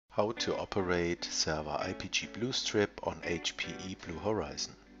How to operate Serva IPG Blue Strip on HPE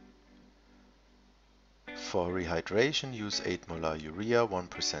BlueHorizon. For rehydration, use 8 molar urea,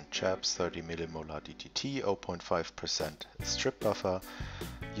 1% chaps, 30 millimolar DDT, 0.5% strip buffer,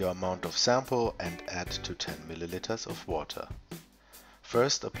 your amount of sample, and add to 10 milliliters of water.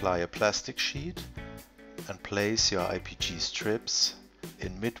 First, apply a plastic sheet and place your IPG strips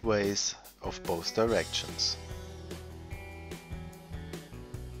in midways of both directions.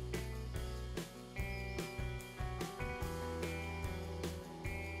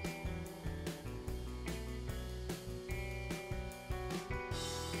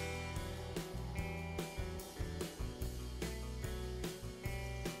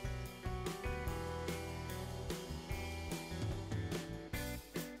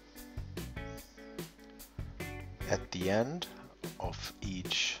 At the end of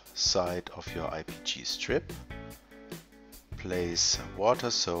each side of your IPG strip, place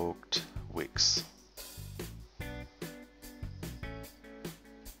water-soaked wicks.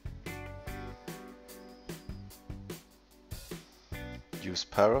 Use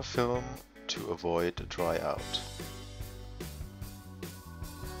parafilm to avoid a dry out.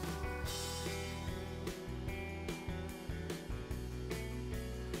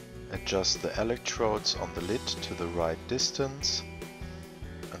 Adjust the electrodes on the lid to the right distance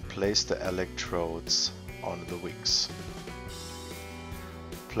and place the electrodes on the wicks.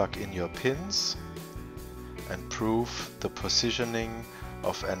 Plug in your pins and prove the positioning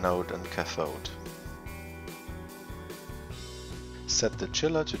of anode and cathode. Set the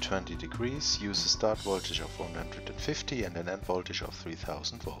chiller to 20 degrees, use a start voltage of 150 and an end voltage of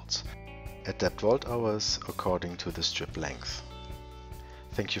 3000 volts. Adapt volt hours according to the strip length.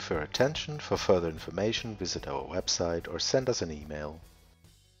 Thank you for your attention. For further information, visit our website or send us an email.